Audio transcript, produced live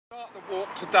Start the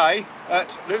walk today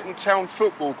at Luton Town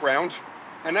Football Ground,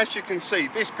 and as you can see,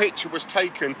 this picture was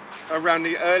taken around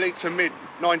the early to mid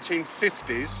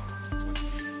 1950s.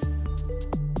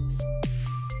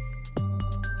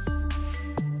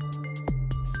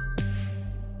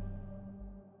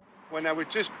 When they were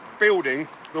just building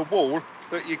the wall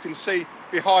that you can see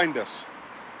behind us.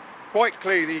 Quite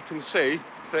clearly you can see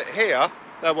that here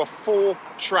there were 4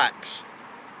 tracks.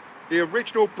 The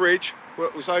original bridge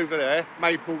that was over there,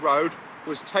 Maple Road,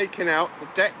 was taken out, the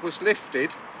deck was lifted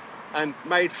and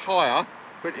made higher,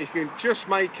 but you can just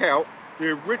make out the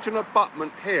original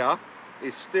abutment here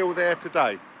is still there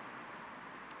today.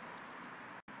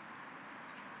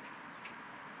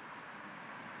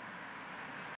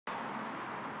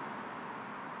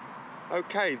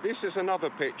 Okay, this is another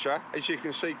picture, as you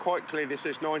can see quite clearly, this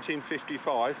is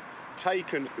 1955,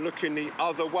 taken looking the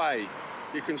other way.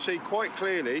 You can see quite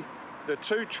clearly the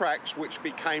 2 tracks which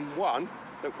became one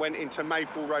that went into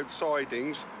Maple Road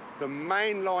sidings. The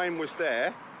main line was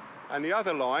there and the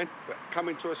other line come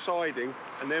into a siding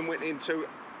and then went into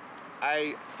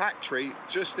a factory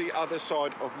just the other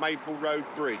side of Maple Road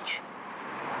Bridge.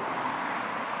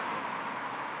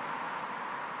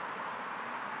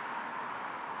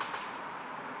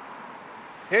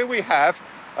 Here we have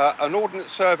an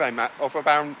Ordnance Survey map of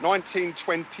about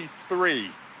 1923.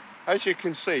 As you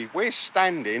can see, we're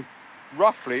standing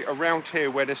roughly around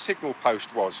here where the signal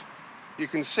post was. You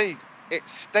can see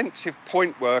extensive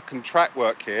point work and track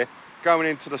work here going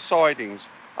into the sidings.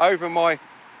 Over my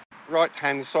right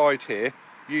hand side here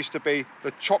used to be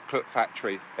the chocolate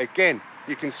factory. Again,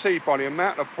 you can see by the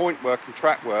amount of point work and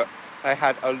track work, they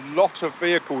had a lot of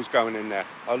vehicles going in there,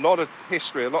 a lot of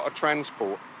history, a lot of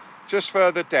transport. Just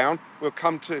further down, we'll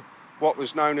come to what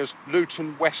was known as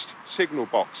Luton West Signal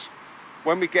Box.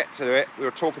 When we get to it,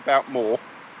 we'll talk about more.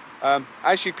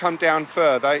 As you come down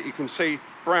further, you can see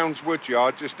Brown's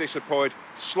Woodyard just disappeared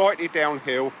slightly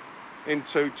downhill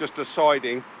into just a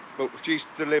siding, but which used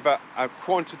to deliver a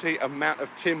quantity amount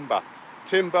of timber.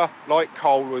 Timber, like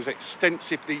coal, was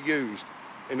extensively used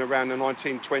in around the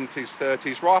 1920s,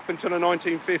 30s, right up until the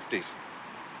 1950s.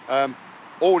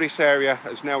 All this area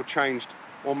has now changed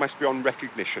almost beyond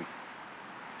recognition.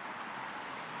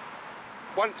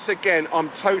 Once again, I'm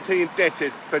totally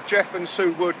indebted for Jeff and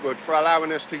Sue Woodward for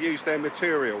allowing us to use their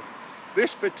material.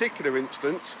 This particular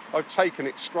instance, I've taken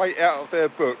it straight out of their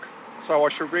book, so I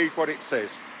shall read what it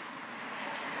says.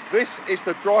 This is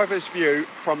the driver's view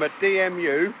from a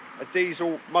DMU, a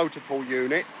diesel motorpool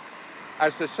unit,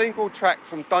 as the single track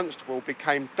from Dunstable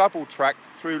became double tracked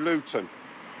through Luton.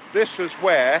 This was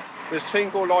where the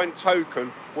single line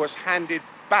token was handed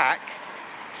back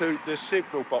to the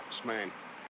signal box man.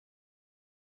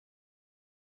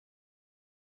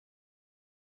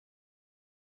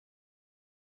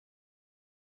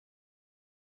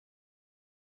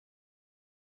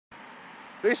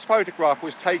 This photograph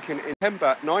was taken in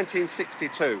September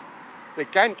 1962. The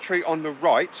gantry on the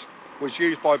right was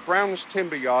used by Brown's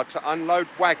Timber Yard to unload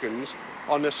wagons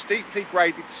on a steeply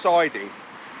graded siding,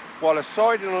 while a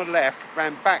siding on the left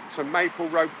ran back to Maple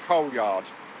Road Coal Yard.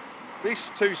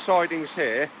 These 2 sidings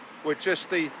here were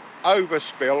just the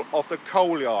overspill of the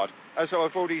coal yard. As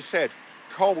I've already said,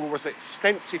 coal was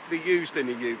extensively used in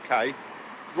the UK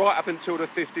right up until the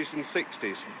 50s and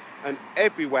 60s, and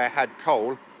everywhere had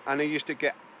coal, and they used to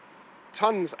get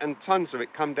tons and tons of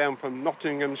it come down from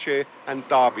Nottinghamshire and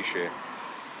Derbyshire.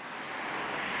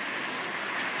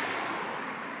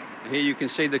 Here you can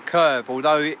see the curve.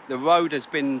 Although the road has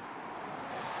been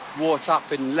brought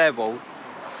up in level,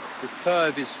 the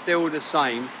curve is still the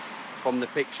same from the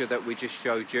picture that we just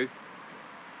showed you.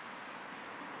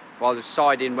 While the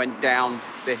siding went down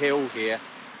the hill here,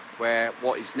 where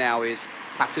what is now is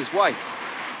Hatter's Way.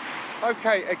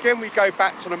 Okay, again we go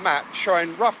back to the map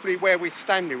showing roughly where we're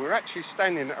standing. We're actually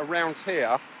standing around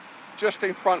here, just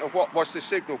in front of what was the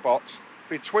signal box,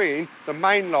 between the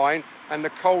main line and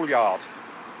the coal yard.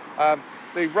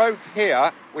 The road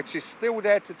here, which is still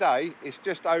there today, is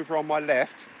just over on my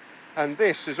left, and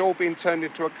this has all been turned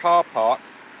into a car park.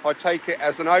 I take it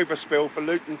as an overspill for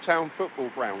Luton Town Football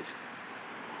Ground,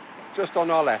 just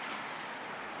on our left.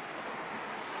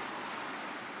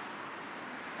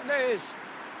 And there's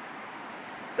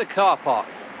the car park,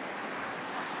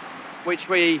 which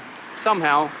we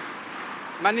somehow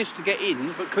managed to get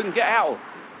in but couldn't get out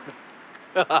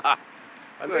of.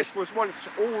 And this was once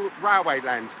all railway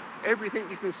land. Everything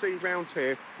you can see round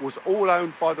here was all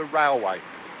owned by the railway.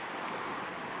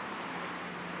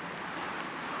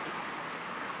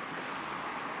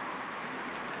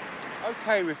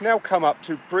 Okay, we've now come up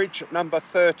to bridge number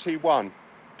 31,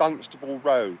 Dunstable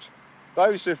Road.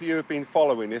 Those of you who have been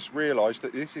following this realise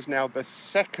that this is now the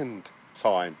second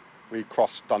time we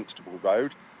crossed Dunstable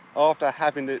Road, after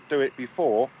having to do it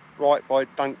before right by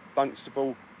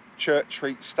Dunstable Bute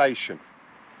Street Station.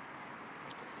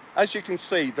 As you can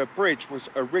see, the bridge was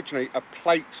originally a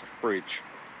plate bridge.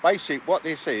 Basically what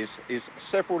this is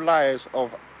several layers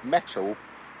of metal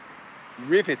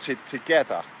riveted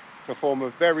together to form a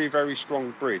very, very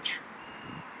strong bridge.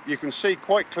 You can see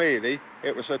quite clearly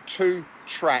it was a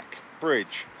two-track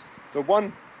bridge.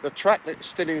 The track that's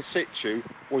still in situ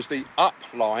was the up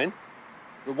line.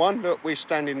 The one that we're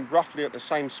standing roughly at the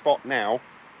same spot now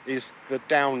is the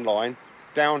down line,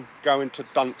 down going to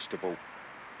Dunstable,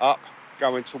 up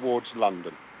going towards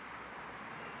London.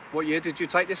 What year did you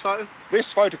take this photo?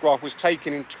 This photograph was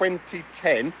taken in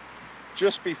 2010,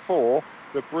 just before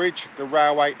the bridge, the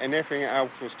railway and everything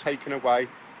else was taken away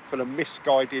for the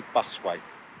misguided busway.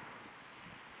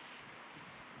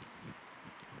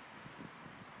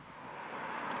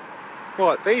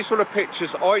 Right, these were the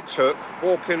pictures I took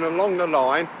walking along the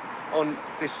line on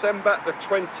December the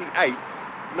 28th,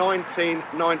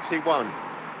 1991.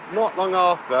 Not long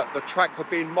after the track had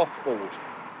been mothballed.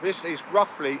 This is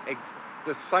roughly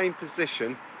the same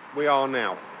position we are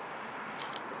now.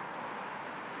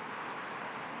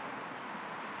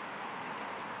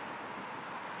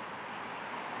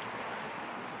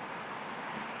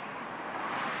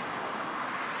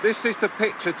 This is the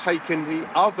picture taken the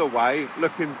other way,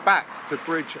 looking back to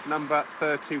bridge number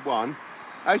 31.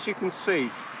 As you can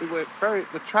see,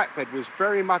 the track bed was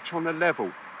very much on a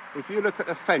level. If you look at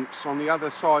the fence on the other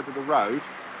side of the road,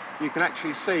 you can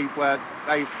actually see where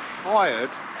they've hired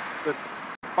the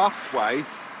busway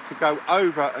to go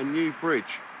over a new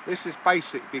bridge. This is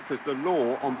basic because the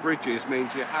law on bridges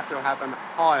means you have to have a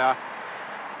higher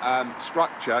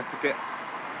structure to get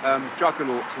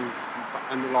juggernauts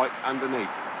and the like underneath.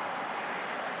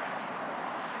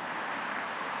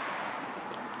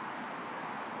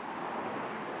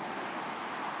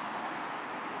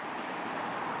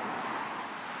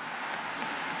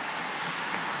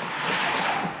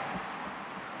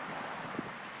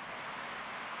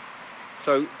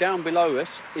 So down below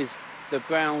us is the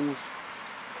Browns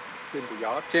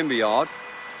timber yard.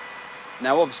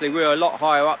 Now obviously we're a lot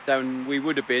higher up than we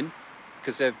would have been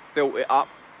because they've built it up.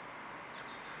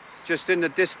 Just in the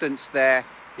distance there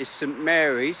is St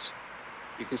Mary's.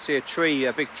 You can see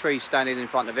a big tree standing in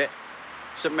front of it.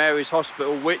 St Mary's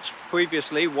Hospital, which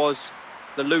previously was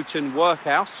the Luton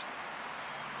workhouse,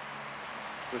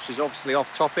 which is obviously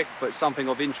off topic but something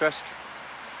of interest.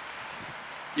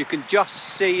 You can just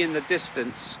see in the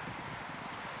distance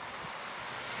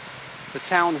the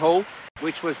town hall,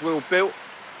 which was built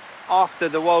after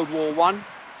the World War I,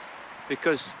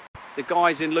 because the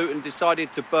guys in Luton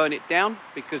decided to burn it down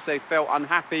because they felt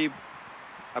unhappy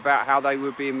about how they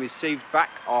were being received back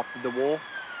after the war.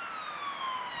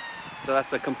 So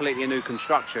that's a completely new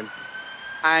construction.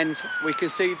 And we can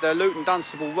see the Luton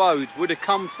Dunstable Road would have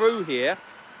come through here.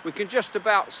 We can just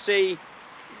about see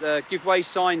the give way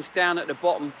signs down at the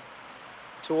bottom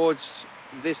towards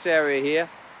this area here,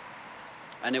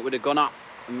 and it would have gone up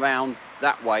and round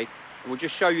that way. And we'll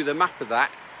just show you the map of that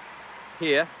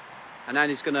here, and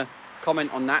Annie's going to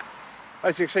comment on that.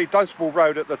 As you can see, Dunstable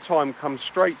Road at the time comes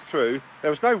straight through.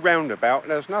 There was no roundabout,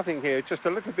 there was nothing here, just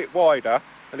a little bit wider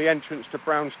at the entrance to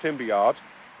Brown's Timber Yard.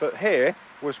 But here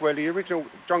was where the original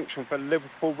junction for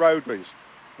Liverpool Road was.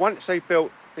 Once they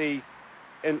built the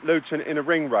Luton Inner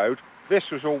Ring Road,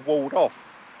 this was all walled off.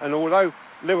 And although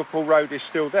Liverpool Road is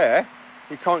still there,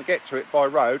 you can't get to it by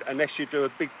road unless you do a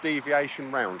big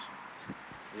deviation round.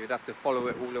 You'd have to follow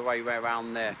it all the way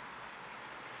around there.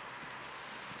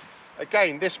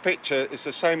 Again, this picture is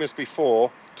the same as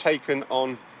before, taken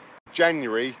on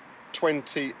January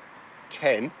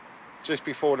 2010, just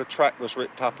before the track was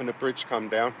ripped up and the bridge come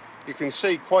down. You can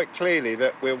see quite clearly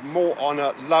that we're more on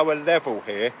a lower level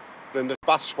here than the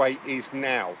busway is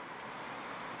now.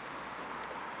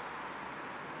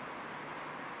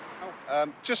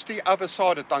 Just the other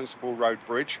side of Dunstable Road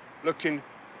Bridge, looking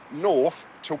north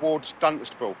towards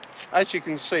Dunstable. As you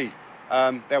can see,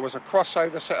 there was a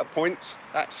crossover set of points,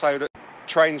 that's so that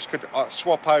trains could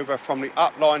swap over from the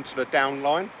up line to the down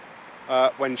line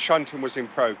when shunting was in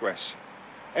progress.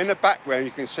 In the background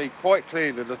you can see quite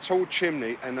clearly the tall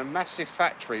chimney and the massive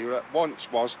factory that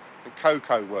once was the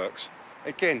cocoa works.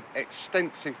 Again,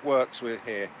 extensive works were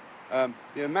here.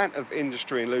 The amount of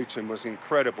industry in Luton was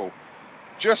incredible.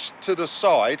 Just to the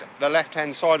side, the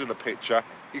left-hand side of the picture,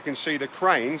 you can see the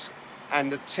cranes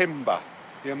and the timber.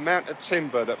 The amount of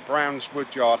timber that Brown's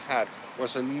Woodyard had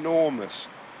was enormous,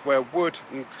 where wood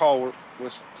and coal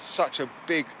was such a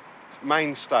big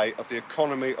mainstay of the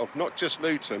economy of not just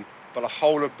Luton, but the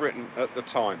whole of Britain at the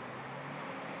time.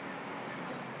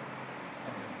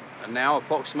 And now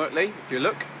approximately, if you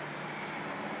look,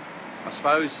 I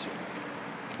suppose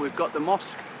we've got the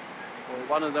mosque, or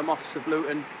one of the mosques of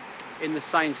Luton, in the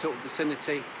same sort of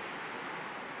vicinity,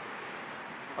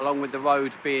 along with the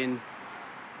road being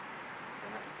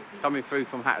coming through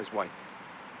from Hatters Way.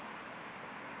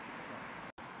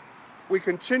 We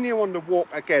continue on the walk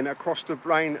again across the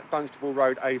main Dunstable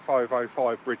Road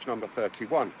A505 bridge number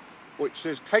 31, which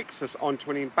takes us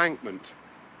onto an embankment.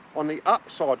 On the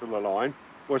upside of the line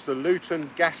was the Luton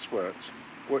Gasworks,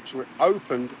 which were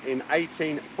opened in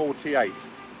 1848.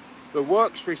 The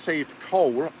works received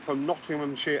coal from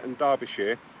Nottinghamshire and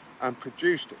Derbyshire and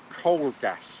produced coal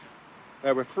gas.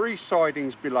 There were 3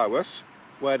 sidings below us,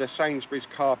 where the Sainsbury's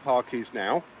car park is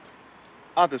now.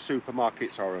 Other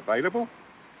supermarkets are available,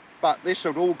 but this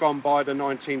had all gone by the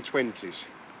 1920s.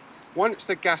 Once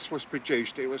the gas was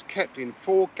produced, it was kept in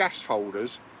 4 gas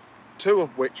holders, 2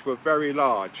 of which were very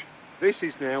large. This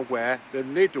is now where the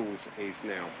Lidl's is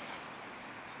now.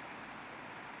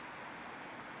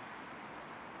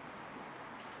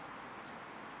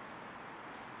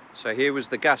 So here was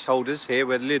the gas holders, here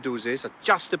where Lidl's is. I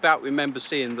just about remember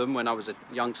seeing them when I was a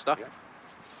youngster. Yeah.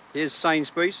 Here's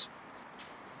Sainsbury's.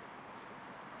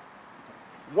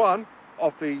 One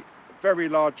of the very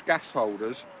large gas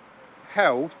holders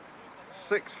held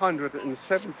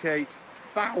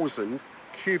 678,000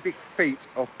 cubic feet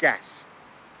of gas.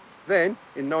 Then,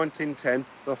 in 1910,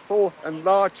 the 4th and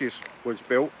largest was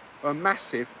built, a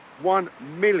massive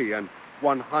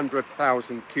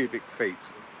 1,100,000 cubic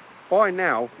feet. By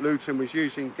now, Luton was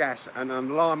using gas at an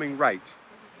alarming rate.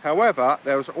 However,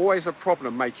 there was always a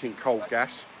problem making coal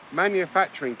gas.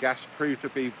 Manufacturing gas proved to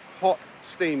be hot,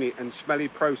 steamy and smelly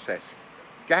process.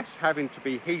 Gas having to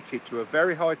be heated to a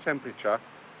very high temperature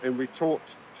and retort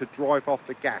to drive off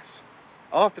the gas.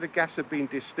 After the gas had been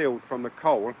distilled from the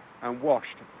coal and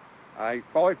washed, a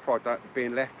byproduct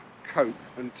being left coke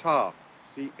and tar.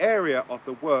 The area of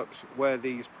the works where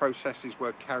these processes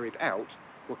were carried out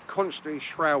were constantly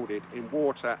shrouded in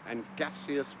water and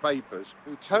gaseous vapours.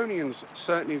 Plutonians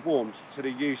certainly warmed to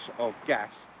the use of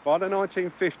gas. By the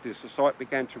 1950s, the site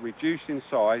began to reduce in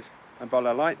size, and by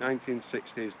the late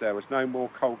 1960s, there was no more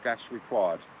coal gas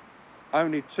required.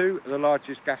 Only 2 of the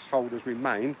largest gas holders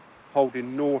remained,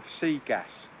 holding North Sea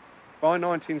gas. By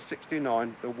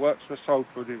 1969, the works were sold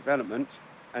for development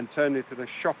and turned into the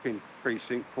shopping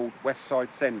precinct called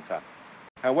Westside Centre.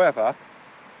 However,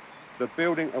 the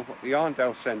building of the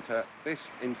Arndale Centre, this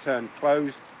in turn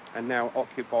closed and now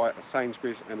occupied a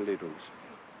Sainsbury's and Lidl's.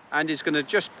 And it's going to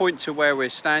just point to where we're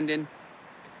standing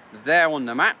there on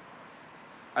the map.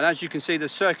 And as you can see the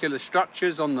circular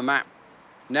structures on the map,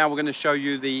 now we're going to show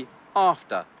you the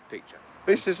after picture.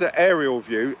 This is an aerial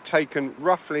view taken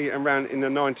roughly around in the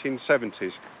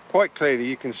 1970s. Quite clearly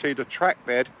you can see the track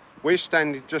bed. We're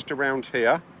standing just around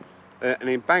here. An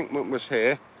embankment was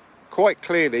here. Quite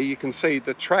clearly you can see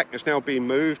the track has now been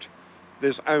moved.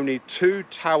 There's only 2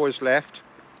 towers left,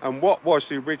 and what was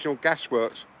the original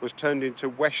gasworks was turned into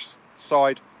West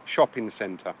Side Shopping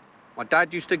Centre. My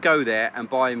dad used to go there and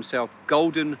buy himself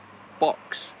Golden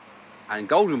Box, and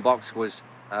Golden Box was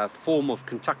a form of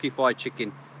Kentucky Fried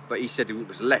Chicken, but he said it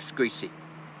was less greasy.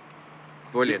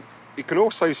 Brilliant. You can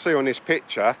also see on this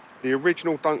picture the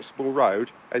original Dunstable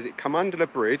Road as it come under the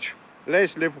bridge.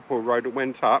 There's Liverpool Road that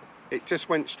went up. It just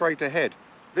went straight ahead.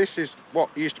 This is what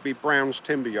used to be Brown's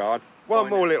Timber Yard. One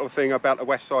more little thing about the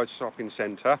West Side Shopping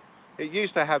Centre. It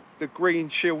used to have the Green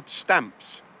Shield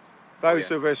stamps.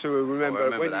 Those of us who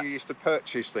remember when you used to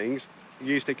purchase things,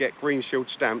 you used to get Green Shield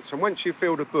stamps. And once you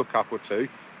filled a book up or 2,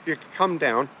 you could come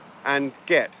down and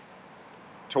get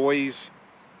toys,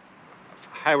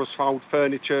 household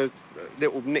furniture,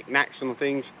 little knickknacks and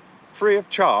things, free of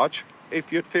charge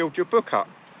if you'd filled your book up.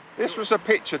 This was a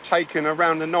picture taken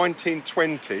around the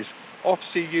 1920s,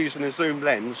 obviously using a zoom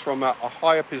lens from a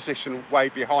higher position way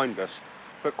behind us.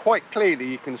 But quite clearly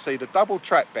you can see the double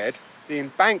track bed, the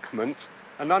embankment,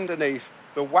 and underneath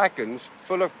the wagons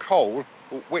full of coal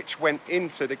which went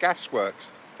into the gasworks.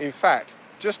 In fact,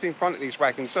 just in front of these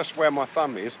wagons, just where my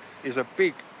thumb is a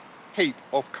big heap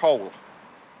of coal.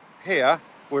 Here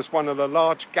was one of the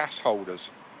large gas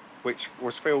holders, which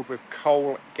was filled with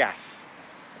coal gas.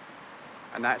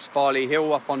 And that's Farley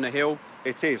Hill up on the hill.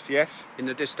 It is, yes. In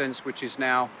the distance, which is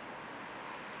now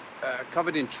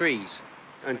covered in trees.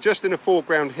 And just in the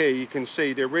foreground here, you can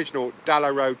see the original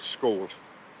Dallow Road School.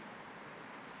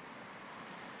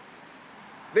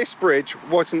 This bridge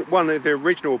wasn't one of the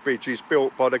original bridges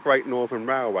built by the Great Northern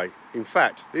Railway. In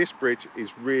fact, this bridge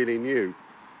is really new.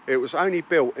 It was only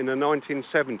built in the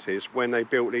 1970s when they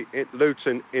built the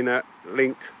Luton Inner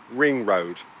Link Ring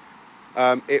Road.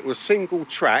 It was single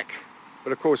track,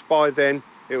 but of course by then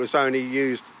it was only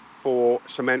used for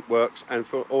cement works and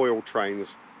for oil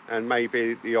trains and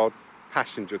maybe the odd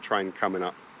passenger train coming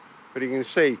up. But you can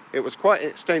see it was quite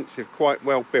extensive, quite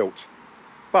well built.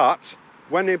 But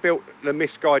when they built the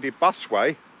misguided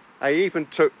busway, they even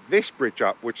took this bridge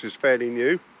up, which is fairly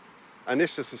new, and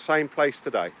this is the same place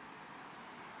today.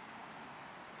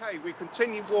 Okay, we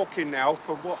continue walking now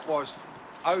from what was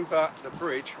over the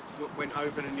bridge that went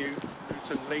over the new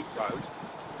Luton Link Road,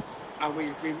 and we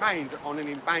remained on an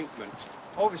embankment.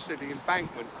 Obviously the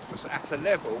embankment was at a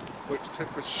level which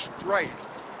took us straight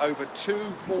over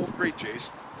 2 more bridges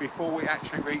before we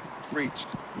actually reached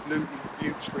Luton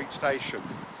Bute Street Station.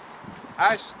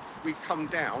 As we come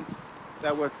down,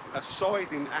 there was a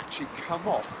siding actually come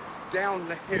off down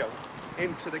the hill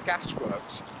into the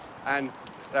gasworks, and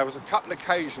there was a couple of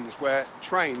occasions where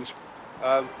trains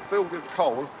filled with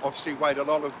coal, obviously weighed a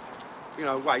lot of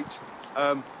weight,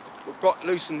 got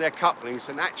loose in their couplings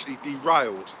and actually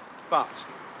derailed. But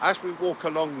as we walk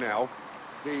along now,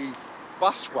 the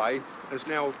busway has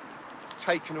now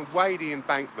taken away the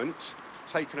embankment,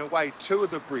 taken away 2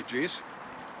 of the bridges,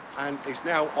 and is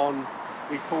now on,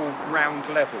 we call, ground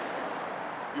level.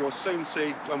 You'll soon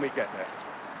see when we get there.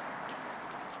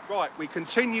 Right, we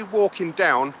continue walking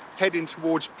down, heading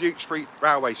towards Bute Street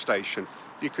Railway Station.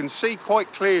 You can see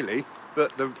quite clearly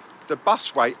that the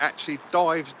busway actually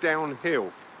dives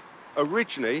downhill.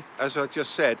 Originally, as I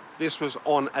just said, this was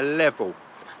on a level.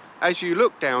 As you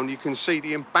look down, you can see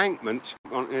the embankment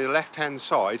on the left-hand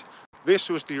side. This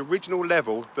was the original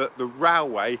level that the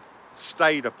railway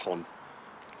stayed upon.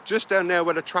 Just down there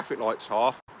where the traffic lights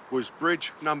are was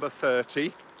bridge number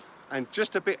 30, and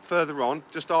just a bit further on,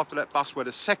 just after that bus where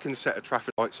the second set of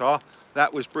traffic lights are,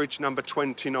 that was bridge number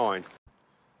 29.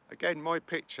 Again, my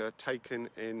picture taken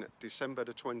in December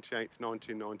the 28th,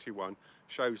 1991,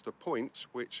 shows the points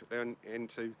which then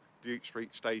into Bute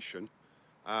Street Station.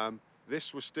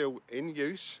 This was still in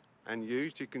use and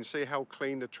used. You can see how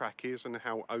clean the track is and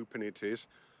how open it is.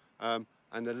 And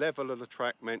the level of the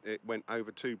track meant it went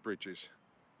over 2 bridges.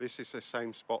 This is the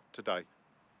same spot today.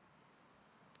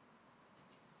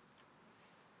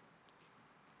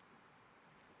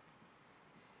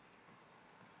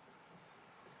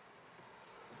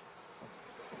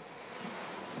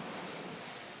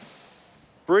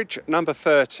 Bridge number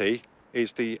 30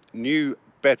 is the New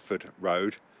Bedford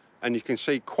Road, and you can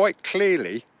see quite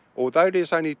clearly, although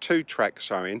there's only 2 tracks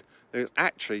showing, there's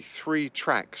actually 3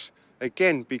 tracks.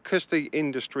 Again, because the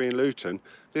industry in Luton,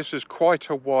 this is quite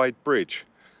a wide bridge.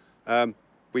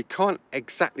 We can't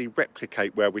exactly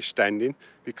replicate where we're standing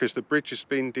because the bridge has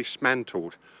been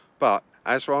dismantled, but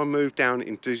as I move down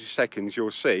in 2 seconds,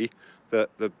 you'll see that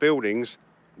the buildings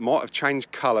might have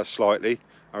changed colour slightly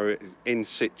or in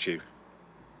situ.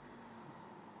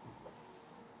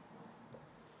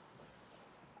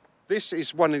 This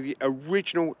is one of the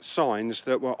original signs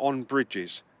that were on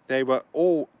bridges. They were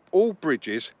all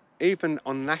bridges, even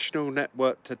on national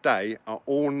network today, are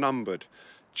all numbered.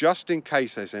 Just in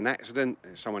case there's an accident,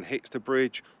 someone hits the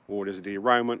bridge or there's a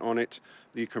derailment on it,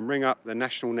 you can ring up the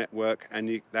national network and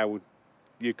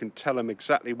you can tell them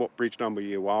exactly what bridge number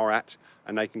you are at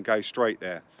and they can go straight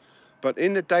there. But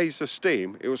in the days of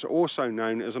steam, it was also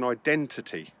known as an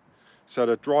identity. So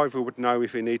the driver would know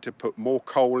if he needed to put more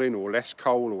coal in or less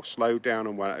coal or slow down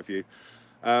and what have you.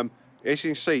 As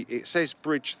you can see, it says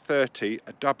bridge 30,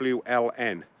 a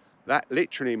WLN. That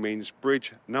literally means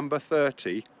bridge number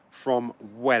 30 from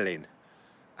Welling.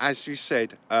 As you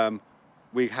said,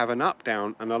 we have an up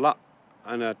down and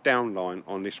a down line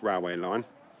on this railway line.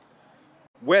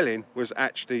 Welling was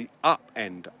actually up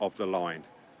end of the line,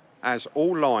 as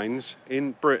all lines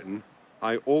in Britain,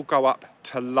 they all go up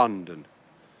to London.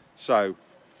 So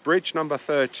bridge number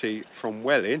 30 from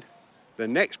Welling, the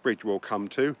next bridge we'll come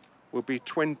to will be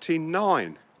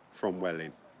 29 from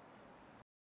Welling.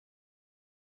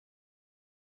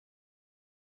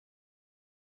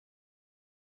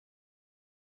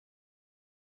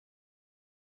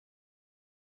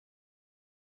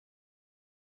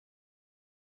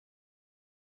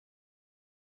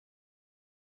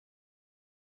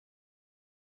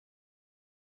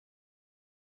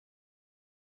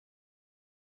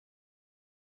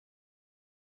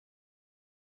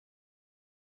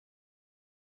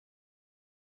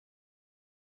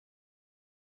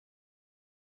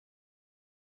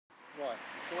 Right,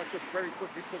 so I just very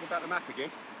quickly talk about the map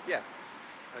again? Yeah.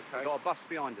 Okay. We've got a bus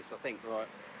behind us, I think. Right.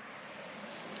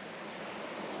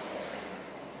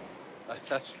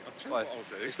 That's I'll tell you what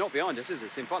I'll do. It's not behind us, is it?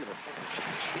 It's in front of us.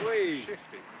 Whee!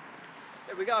 Shifting.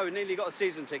 There we go, nearly got a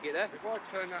season ticket there. If I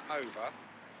turn that over,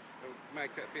 it'll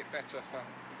make it a bit better for...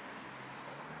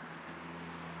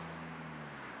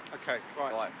 Okay,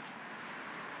 right.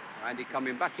 Andy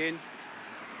coming back in.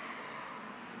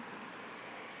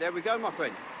 There we go, my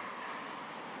friend.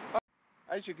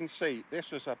 As you can see,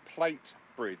 this was a plate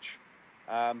bridge.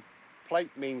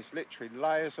 Plate means literally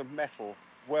layers of metal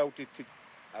welded to...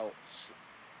 Oh,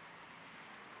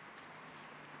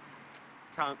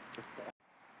 can't...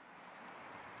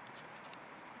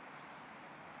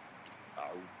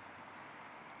 Oh.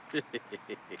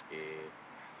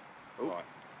 Right,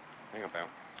 hang about.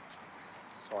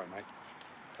 Sorry, mate.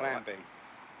 Plan B.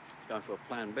 Going for a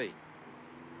plan B.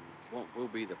 What will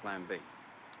be the plan B? There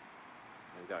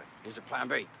we go. Here's a plan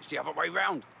B. It's the other way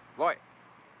round. Right.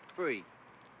 3.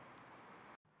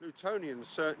 Lutonians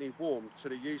certainly warmed to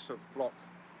the use of block,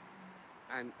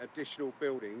 and additional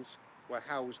buildings were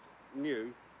housed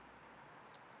new.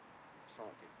 Start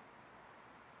again.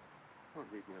 Can't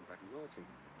read my own bloody writing.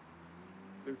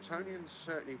 Lutonians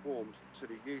certainly warmed to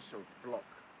the use of block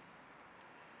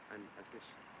and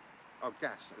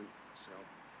gas and so.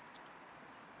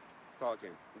 Start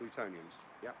again. Lutonians.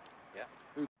 Yep.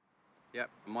 Yeah. Yep.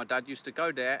 And my dad used to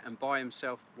go there and buy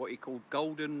himself what he called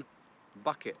golden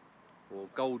bucket or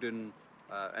golden,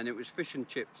 and it was fish and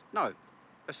chips. No,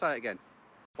 let's say it again.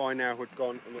 By now had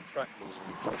gone and attracted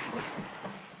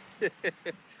them.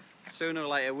 Sooner or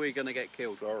later we're going to get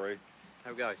killed. Sorry.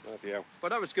 There we go. Bloody hell. But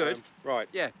that was good. Right.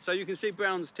 Yeah, so you can see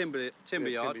Brown's timber yard. Timber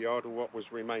yard, or what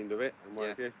was remained of it, and what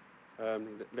have you.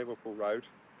 Liverpool Road.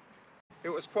 It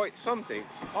was quite something.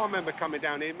 I remember coming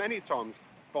down here many times,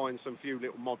 buying some few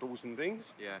little models and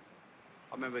things. Yeah.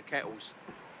 I remember kettles.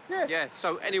 Yeah. Yeah,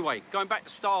 so anyway, going back to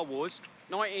Star Wars,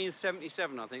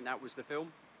 1977, I think that was the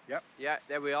film. Yep. Yeah,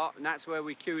 there we are, and that's where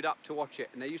we queued up to watch it.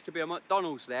 And there used to be a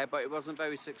McDonald's there, but it wasn't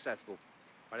very successful.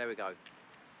 Right, there we go.